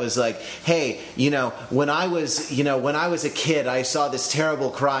Order that was like, hey, when I was a kid, I saw this terrible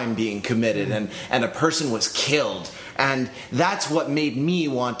crime being committed and a person was killed, and that's what made me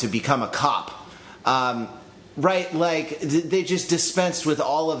want to become a cop. Right, like they just dispensed with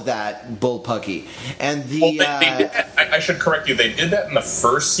all of that bullpucky, and they did that. I should correct you. They did that in the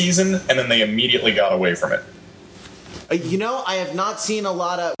first season, and then they immediately got away from it. I have not seen a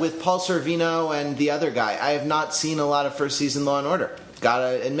lot of with Paul Sorvino and the other guy. I have not seen a lot of first season Law and Order.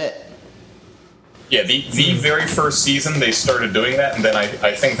 Gotta admit. Yeah, the very first season they started doing that, and then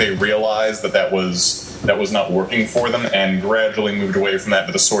I think they realized that was not working for them, and gradually moved away from that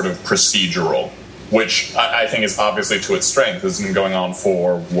to the sort of procedural. Which I think is obviously to its strength. This has been going on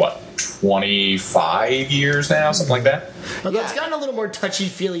for, 25 years now? Something like that? Well, it's gotten a little more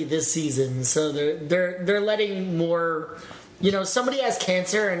touchy-feely this season, so they're letting more... somebody has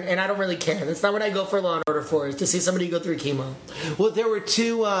cancer, and I don't really care. That's not what I go for Law & Order for, is to see somebody go through chemo. Well, there were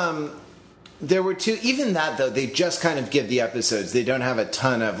two... Even that, though, they just kind of give the episodes. They don't have a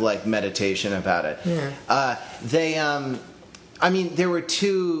ton of, meditation about it. Yeah. There were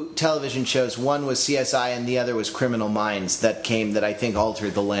two television shows. One was CSI and the other was Criminal Minds that I think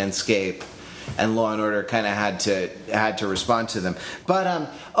altered the landscape, and Law and Order kind of had to respond to them. But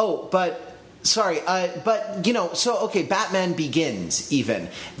Batman Begins. Even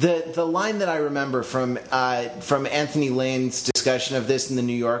the line that I remember from Anthony Lane's discussion of this in the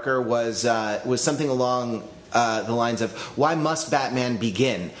New Yorker was something along the lines of, "Why must Batman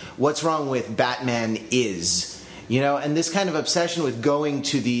begin? What's wrong with Batman is?" And this kind of obsession with going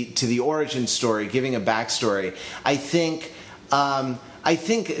to the origin story, giving a backstory, I think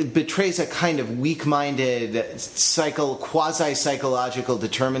it betrays a kind of weak-minded, quasi-psychological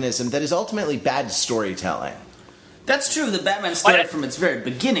determinism that is ultimately bad storytelling. That's true of the Batman story from its very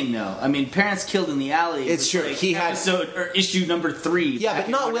beginning, though. I mean, Parents Killed in the Alley. It's true. He had issue number 3. Yeah, but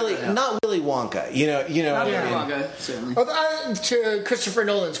not Willy Wonka. Not Willy Wonka, certainly. To Christopher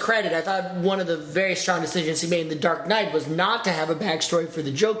Nolan's credit, I thought one of the very strong decisions he made in The Dark Knight was not to have a backstory for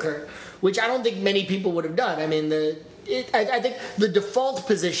the Joker, which I don't think many people would have done. I mean, I think the default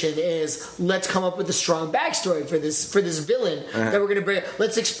position is, let's come up with a strong backstory for this villain that we're going to bring.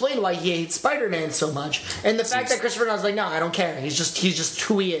 Let's explain why he hates Spider-Man so much. And the fact that Christopher Nolan's like, no, I don't care. He's just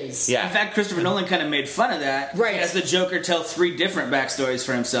who he is. Yeah. In fact, Christopher Nolan kind of made fun of that. Right. As the Joker tell 3 different backstories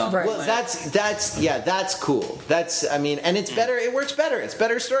for himself. Right. Well, that's cool. And it's better. It works better. It's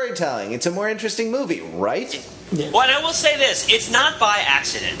better storytelling. It's a more interesting movie, right? Yeah. Well, and I will say this: it's not by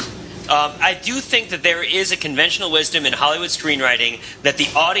accident. I do think that there is a conventional wisdom in Hollywood screenwriting that the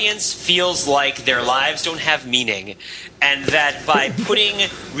audience feels like their lives don't have meaning, and that by putting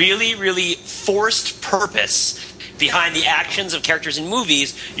really, really forced purpose behind the actions of characters in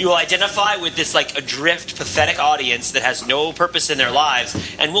movies, you will identify with this adrift, pathetic audience that has no purpose in their lives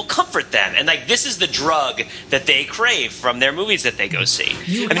and will comfort them. And this is the drug that they crave from their movies that they go see.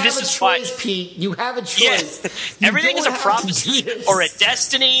 You have a choice, Pete. You have a choice. Yeah. Everything is a prophecy or a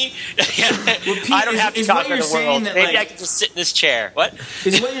destiny. Well, Pete, I don't have to conquer the world. Maybe I can just sit in this chair. What?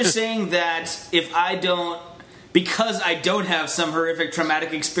 Is what you're saying that because I don't have some horrific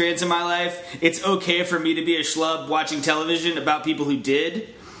traumatic experience in my life, it's okay for me to be a schlub watching television about people who did?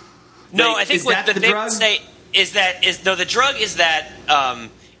 No, I think what they would say is that the drug is that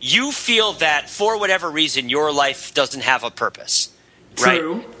you feel that for whatever reason your life doesn't have a purpose.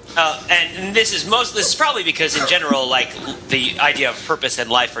 True. Right? And this is probably because in general, the idea of purpose and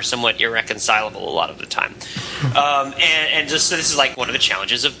life are somewhat irreconcilable a lot of the time. And just so this is one of the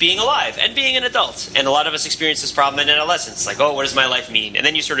challenges of being alive and being an adult. And a lot of us experience this problem in adolescence. What does my life mean? And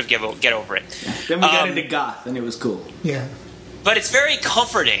then you sort of get over it. Then we got into goth, and it was cool. Yeah. But it's very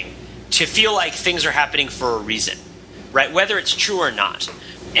comforting to feel like things are happening for a reason, right? Whether it's true or not.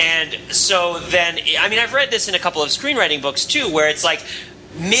 And so then, I've read this in a couple of screenwriting books too, where it's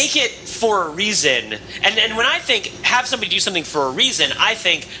make it for a reason. And when I think have somebody do something for a reason, I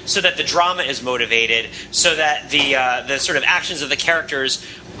think so that the drama is motivated, so that the sort of actions of the characters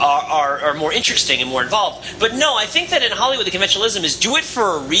are more interesting and more involved. But no, I think that in Hollywood the conventionalism is do it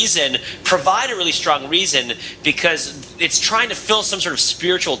for a reason, provide a really strong reason, because it's trying to fill some sort of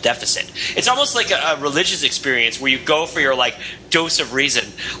spiritual deficit. It's almost like a religious experience where you go for your dose of reason.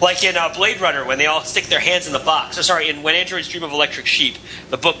 Like in Blade Runner when they all stick their hands in the box. In When Androids Dream of Electric Sheep,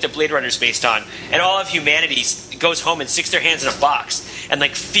 the book that Blade Runner is based on, and all of humanity goes home and sticks their hands in a box and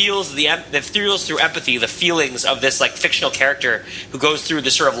like feels through empathy the feelings of this like fictional character who goes through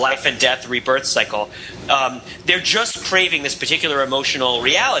this sort of life and death rebirth cycle. They're just craving this particular emotional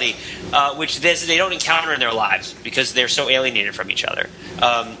reality, which they don't encounter in their lives because they're so alienated from each other.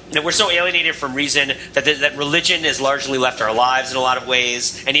 We're so alienated from reason that religion has largely left our lives in a lot of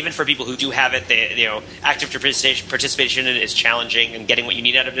ways, and even for people who do have it, active participation in it is challenging, and getting what you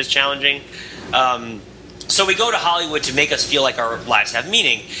need out of it is challenging. So we go to Hollywood to make us feel like our lives have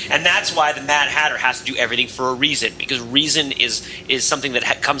meaning, and that's why the Mad Hatter has to do everything for a reason, because reason is something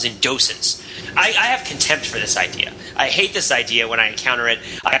that comes in doses. I have contempt for this idea. I hate this idea when I encounter it.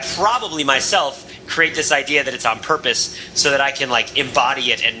 I probably myself create this idea that it's on purpose so that I can like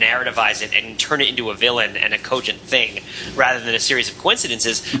embody it and narrativize it and turn it into a villain and a cogent thing rather than a series of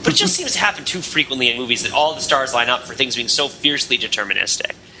coincidences. But it just seems to happen too frequently in movies that all the stars line up for things being so fiercely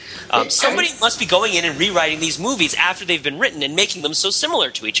deterministic. Somebody must be going in and rewriting these movies after they've been written and making them so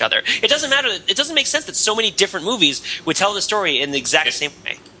similar to each other. It doesn't matter. It doesn't make sense that so many different movies would tell the story in the exact same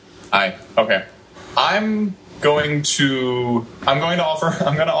way. Okay. I'm going to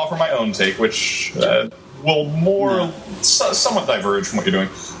offer my own take, which will somewhat diverge from what you're doing.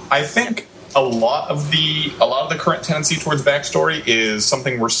 I think a lot of the current tendency towards backstory is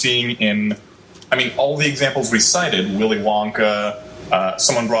something we're seeing in, all the examples we cited, Willy Wonka.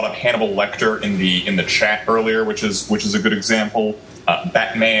 Someone brought up Hannibal Lecter in the chat earlier, which is a good example.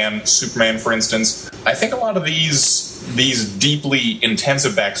 Batman, Superman, for instance. I think a lot of these deeply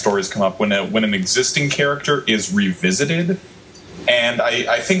intensive backstories come up when an existing character is revisited, and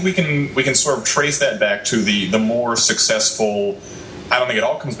I think we can sort of trace that back to the more successful. I don't think it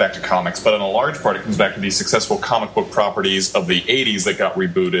all comes back to comics, but in a large part it comes back to these successful comic book properties of the 80s that got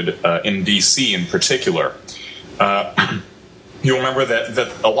rebooted in DC in particular. You'll remember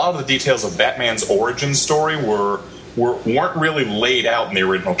that a lot of the details of Batman's origin story weren't really laid out in the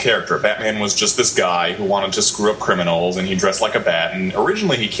original character. Batman was just this guy who wanted to screw up criminals, and he dressed like a bat, and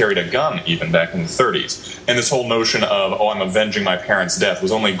originally he carried a gun even back in the 30s. And this whole notion of, I'm avenging my parents' death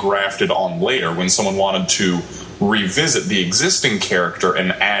was only grafted on later when someone wanted to revisit the existing character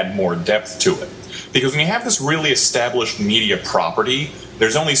and add more depth to it. Because when you have this really established media property,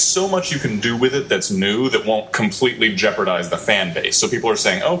 there's only so much you can do with it that's new that won't completely jeopardize the fan base. So people are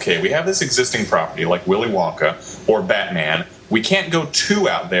saying, okay, we have this existing property like Willy Wonka or Batman. We can't go too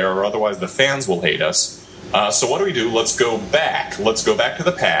out there or otherwise the fans will hate us. So what do? Let's go back. Let's go back to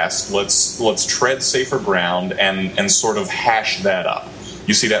the past. Let's tread safer ground and sort of hash that up.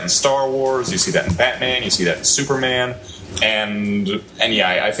 You see that in Star Wars. You see that in Batman. You see that in Superman. And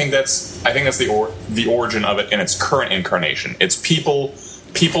yeah, I think that's the origin of it in its current incarnation. It's people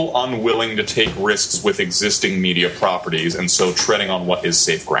unwilling to take risks with existing media properties, and so treading on what is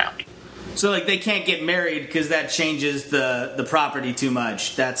safe ground. So like they can't get married because that changes the property too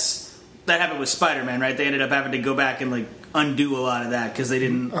much. That happened with Spider-Man, right? They ended up having to go back and like undo a lot of that because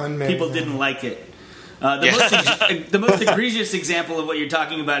people didn't like it. The most egregious example of what you're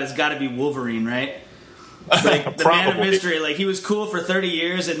talking about has got to be Wolverine, right? Like the Man of Mystery, like he was cool for 30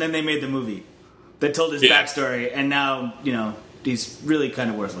 years, and then they made the movie that told his backstory, and now he's really kind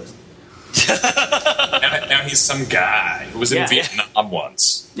of worthless. now he's some guy who was in Vietnam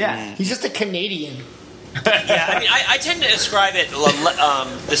once. Yeah, he's just a Canadian. I tend to ascribe it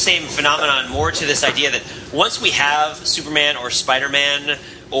the same phenomenon more to this idea that once we have Superman or Spider-Man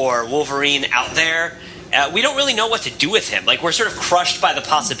or Wolverine out there, we don't really know what to do with him. Like, we're sort of crushed by the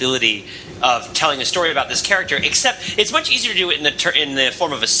possibility of telling a story about this character, except it's much easier to do it in the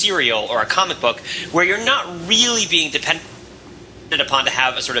form of a serial or a comic book, where you're not really being dependent upon to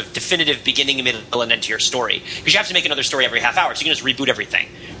have a sort of definitive beginning, middle, and end to your story, because you have to make another story every half hour, so you can just reboot everything,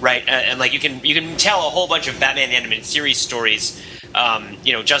 right? And like you can tell a whole bunch of Batman animated series stories,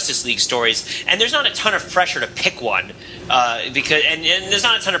 Justice League stories, and there's not a ton of pressure to pick one, because there's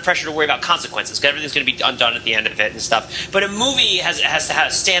not a ton of pressure to worry about consequences, because everything's going to be undone at the end of it and stuff. But a movie has to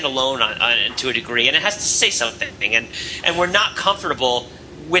have stand alone on to a degree, and it has to say something, and we're not comfortable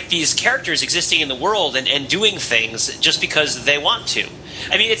with these characters existing in the world and doing things just because they want to.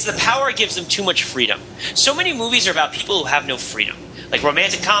 I mean, it's the power gives them too much freedom. So many movies are about people who have no freedom. Like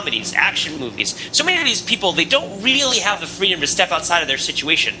romantic comedies, action movies. So many of these people, they don't really have the freedom to step outside of their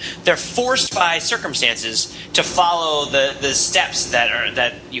situation. They're forced by circumstances to follow the steps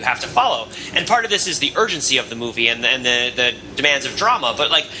that you have to follow. And part of this is the urgency of the movie and the demands of drama.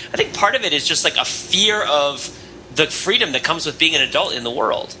 But like, I think part of it is just like a fear of the freedom that comes with being an adult in the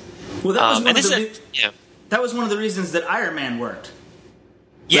world. Well, that was one of the reasons that Iron Man worked.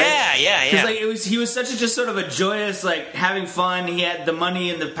 Yeah. Because he was such a just sort of a joyous, like having fun. He had the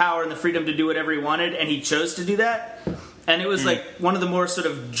money and the power and the freedom to do whatever he wanted, and he chose to do that. And it was like one of the more sort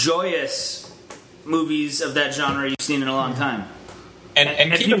of joyous movies of that genre you've seen in a long time.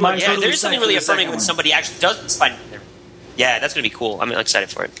 And keep in mind, there's something really affirming when somebody actually does find it. Yeah, that's going to be cool. I'm excited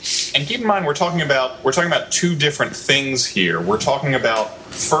for it. And keep in mind, we're talking about two different things here. We're talking about,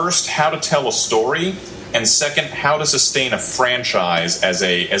 first, how to tell a story, and second, how to sustain a franchise as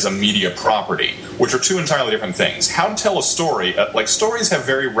a media property, which are two entirely different things. How to tell a story, like stories have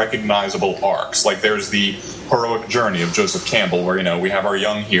very recognizable arcs. Like there's the heroic journey of Joseph Campbell, where we have our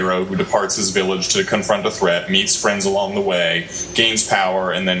young hero who departs his village to confront a threat, meets friends along the way, gains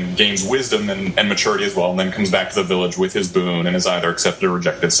power, and then gains wisdom and maturity as well, and then comes back to the village with his boon and is either accepted or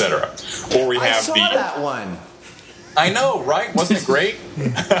rejected, etc. Or we have that one. I know, right? Wasn't it great?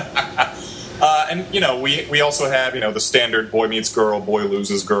 And we also have the standard boy meets girl, boy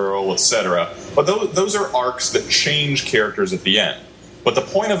loses girl, etc. But those are arcs that change characters at the end. But the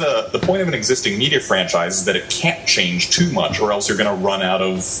point of an existing media franchise is that it can't change too much, or else you're going to run out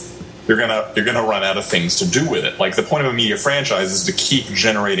of things to do with it. Like the point of a media franchise is to keep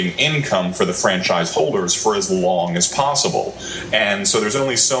generating income for the franchise holders for as long as possible. And so there's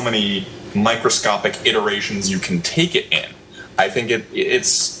only so many microscopic iterations you can take it in. I think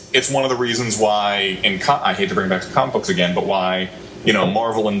it's one of the reasons why I hate to bring it back to comic books again, but why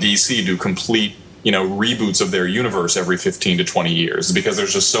Marvel and DC do complete reboots of their universe every 15 to 20 years, because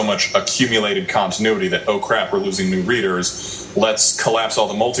there's just so much accumulated continuity that, oh crap, we're losing new readers, let's collapse all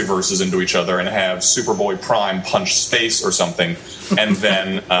the multiverses into each other and have Superboy Prime punch space or something, and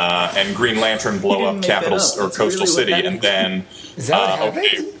then and Green Lantern blow up Capital or Coastal City, and then is that what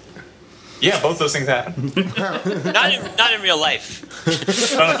happened? Yeah, both those things happen. not in real life.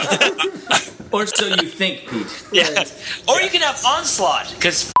 Or so you think, Pete. Yeah. Or you can have Onslaught,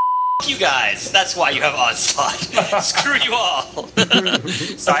 because you guys. That's why you have Onslaught. Screw you all.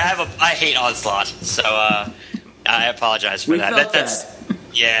 Sorry, I hate Onslaught, so I apologize for that. That's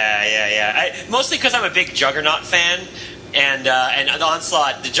yeah. Mostly because I'm a big Juggernaut fan, and the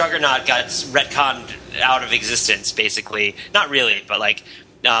Onslaught, the Juggernaut got retconned out of existence, basically. Not really, but like.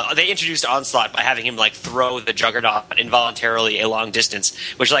 They introduced Onslaught by having him throw the Juggernaut involuntarily a long distance,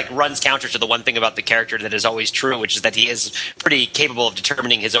 which runs counter to the one thing about the character that is always true, which is that he is pretty capable of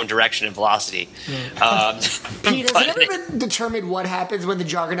determining his own direction and velocity. Pete, has it ever been determined what happens when the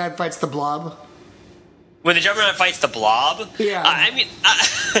Juggernaut fights the Blob? When the Juggernaut fights the Blob? Yeah.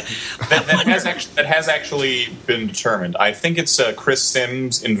 That has actually been determined. I think it's Chris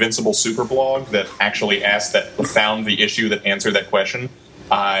Sims' Invincible Super blog that actually found the issue that answered that question.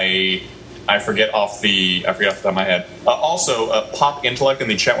 I forget off the top of my head. Also, Pop Intellect in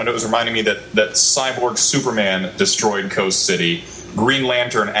the chat window was reminding me that Cyborg Superman destroyed Coast City. Green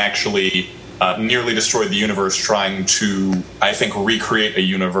Lantern actually nearly destroyed the universe trying to, I think, recreate a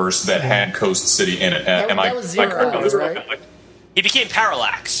universe that had Coast City in it. That was Zero, right? He became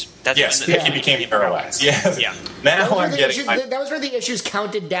Parallax. He became Parallax. Yeah. Now I'm getting that was where the issues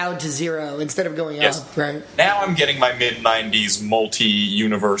counted down to 0 instead of going up, right? Now I'm getting my mid-90s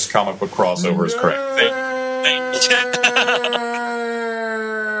multi-universe comic book crossovers correct.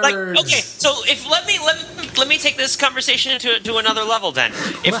 Okay, so let me take this conversation to another level then.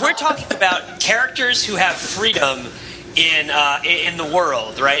 If we're talking about characters who have freedom in the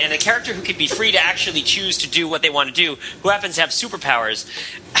world, right? And a character who can be free to actually choose to do what they want to do, who happens to have superpowers.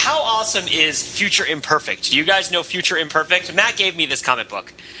 How awesome is Future Imperfect? Do you guys know Future Imperfect? Matt gave me this comic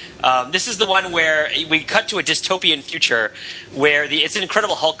book. This is the one where we cut to a dystopian future where it's an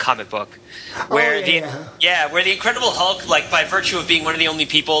Incredible Hulk comic book. Where where the Incredible Hulk, by virtue of being one of the only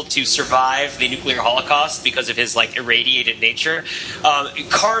people to survive the nuclear holocaust because of his irradiated nature,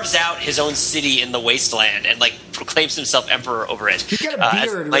 carves out his own city in the wasteland and proclaims himself emperor over it. He's got a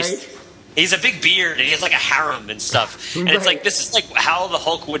beard, right? He's a big beard and he has a harem and stuff. And it's this is how the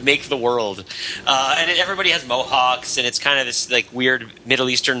Hulk would make the world. And everybody has mohawks and it's kind of this weird Middle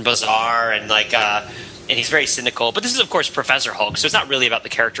Eastern bazaar and and he's very cynical. But this is, of course, Professor Hulk, so it's not really about the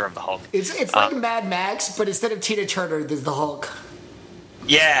character of the Hulk. It's like Mad Max, but instead of Tina Turner, there's the Hulk.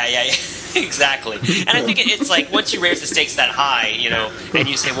 Yeah, exactly. And I think it's once you raise the stakes that high, and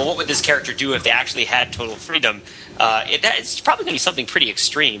you say, well, what would this character do if they actually had total freedom? It's probably going to be something pretty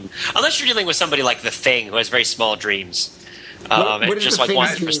extreme, unless you're dealing with somebody like The Thing, who has very small dreams. What just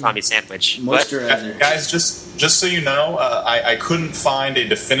wants a salami sandwich. Guys, just so you know, I couldn't find a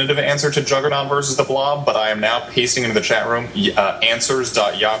definitive answer to Juggernaut versus the Blob, but I am now pasting into the chat room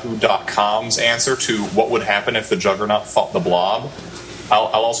answers.yahoo.com's answer to what would happen if the Juggernaut fought the Blob. I'll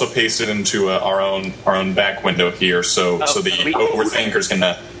also paste it into our own back window here, so the overthinkers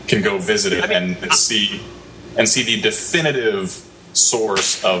can go visit it and see the definitive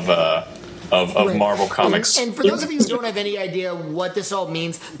source of Right. Marvel Comics. And for those of you who don't have any idea what this all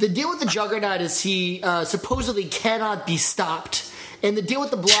means, the deal with the Juggernaut is he supposedly cannot be stopped, and the deal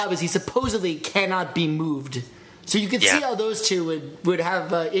with the Blob is he supposedly cannot be moved. So you can see how those two would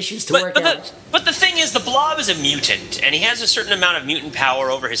have issues to work out. But the thing is, the Blob is a mutant, and he has a certain amount of mutant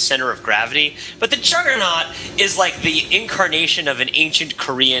power over his center of gravity. But the Juggernaut is like the incarnation of an ancient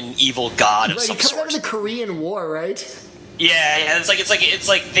Korean evil god of some He comes sort. out of the Korean War, right? Yeah. It's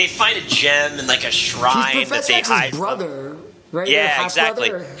like they find a gem in like a shrine He's that Professor they X's hide. brother, right? Yeah, Or exactly.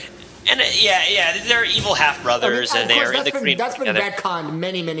 half-brother? And they're evil half brothers, and they're in the Korean War that's been together. retconned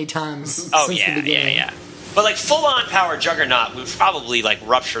many times. Oh since the beginning. yeah. But like full-on power Juggernaut would probably like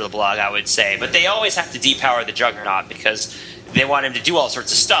rupture the Blob, I would say. But they always have to depower the Juggernaut because they want him to do all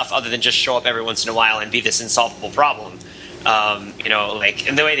sorts of stuff other than just show up every once in a while and be this insolvable problem. And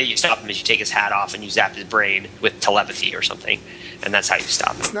the way that you stop him is you take his hat off and you zap his brain with telepathy or something, and that's how you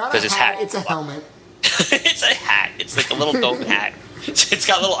stop him. It's not a his hat, it's a helmet. It's a hat. It's like a little dome hat. It's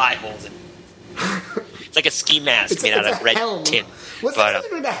got little eye holes in it. It's like a ski mask made out of red helm. tin. What's the difference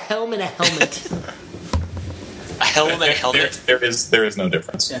between a helm and a helmet? A helmet and a helmet. There is no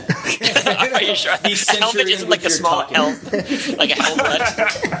difference. Are you sure? The A century helmet in isn't like a which you're small talking. helm, like a helmet.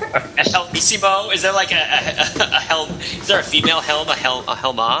 A helmissimo? Is there like a helm? Is there a female helm? A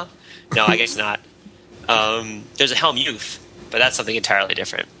helma? No, I guess not. There's a helm youth, but that's something entirely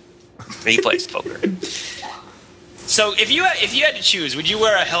different. He plays poker. So if you had to choose, would you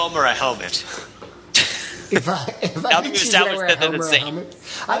wear a helm or a helmet? If I Now could that choose, we've would I wear a established that helm they're or the a same. helmet?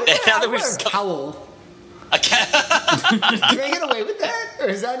 Now that I we've wear a cowl. Okay. Can I get away with that? Or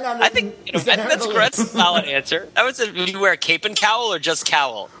is that not? I think that's a great solid answer. I would say, would you wear a cape and cowl or just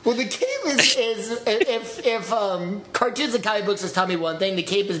cowl? Well, the cape is if cartoons and comic books has taught me one thing, the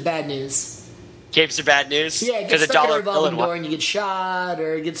cape is bad news. Capes are bad news? Yeah, it because gets a stuck in a dollar bill revolving and door and you get shot,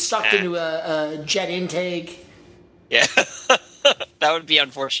 or get sucked into a jet intake. Yeah, that would be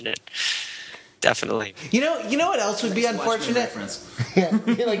unfortunate. Definitely. You know what else would be Watchmen unfortunate? reference. Yeah,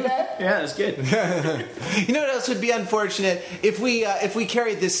 you like that? Yeah, that's good. You know what else would be unfortunate if we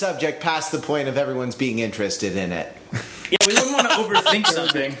carried this subject past the point of everyone's being interested in it. Yeah, we wouldn't want to overthink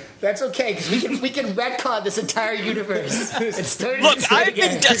something. That's okay because we can retcon this entire universe. It's starting Look, to say it I've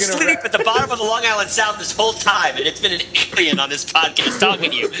been again. asleep at the bottom of the Long Island Sound this whole time, and it's been an alien on this podcast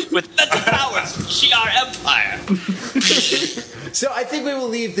talking to you with mental powers from GR Empire. So I think we will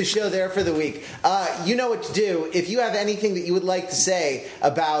leave the show there for the week. You know what to do. If you have anything that you would like to say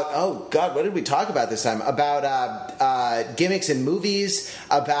about, oh God, what did we talk about this time? About gimmicks in movies,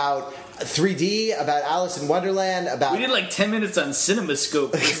 about 3D, about Alice in Wonderland, about We did like 10 minutes on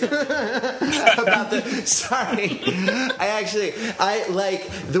CinemaScope. about the sorry. I like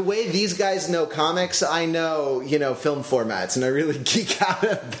the way these guys know comics. I know, film formats, and I really geek out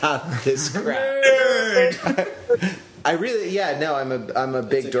about this crap. I really, I'm a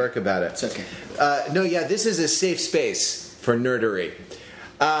big dork about it. It's okay. This is a safe space for nerdery.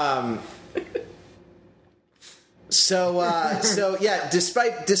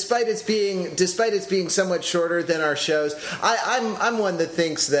 Despite its being somewhat shorter than our shows, I'm one that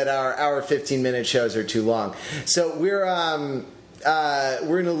thinks that our 15-minute shows are too long. So we're going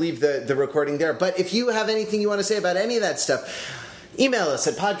to leave the recording there. But if you have anything you want to say about any of that stuff, email us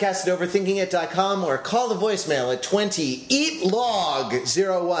at podcast@overthinkingit.com or call the voicemail at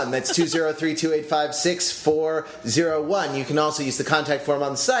 20-EAT-LOG-01. That's 203-285-6401. You can also use the contact form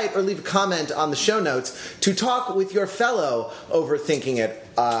on the site or leave a comment on the show notes to talk with your fellow Overthinking It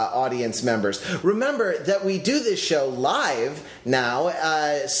audience members. Remember that we do this show live now,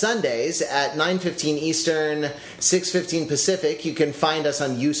 Sundays at 9:15 Eastern, 6:15 Pacific. You can find us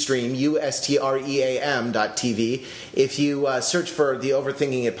on Ustream, USTREAM.tv. If you search for the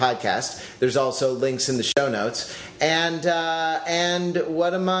Overthinking It podcast, there's also links in the show notes. And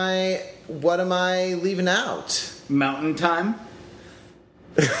what am I leaving out? Mountain Time.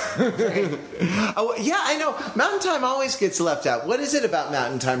 Oh, yeah, I know. Mountain Time always gets left out. What is it about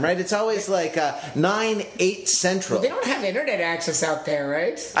Mountain Time, right? It's always like 9/8 Central. Well, they don't have internet access out there,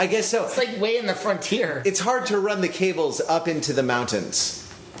 right? I guess so. It's like way in the frontier. It's hard to run the cables up into the mountains.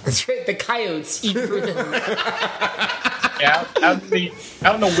 That's right. The coyotes eat through them. Yeah, out in the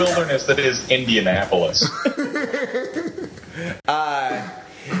wilderness that is Indianapolis.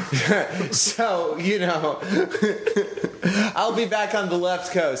 So, I'll be back on the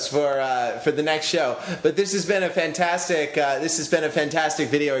left coast for the next show. But this has been a fantastic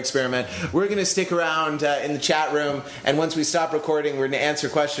video experiment. We're going to stick around in the chat room, and once we stop recording, we're going to answer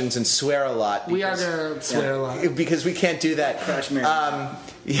questions and swear a lot. We are going to swear a lot because we can't do that. Crash Mary.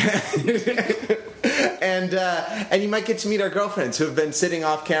 Yeah. And you might get to meet our girlfriends who have been sitting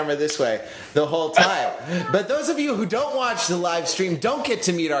off camera this way the whole time. But those of you who don't watch the live stream don't get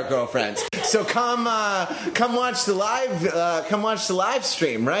to meet our girlfriends. So come watch the live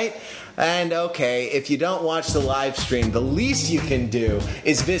stream, right? And okay, if you don't watch the live stream, the least you can do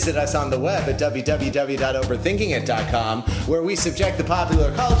is visit us on the web at www.overthinkingit.com, where we subject the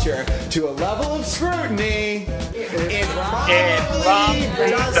popular culture to a level of scrutiny it probably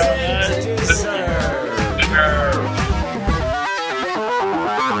doesn't deserve.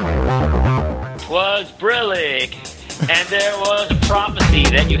 Was Brillig, and there was a prophecy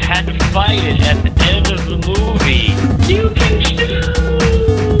that you had to fight it at the end of the movie. You can sue!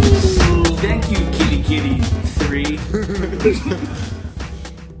 Thank you, Kitty Kitty 3.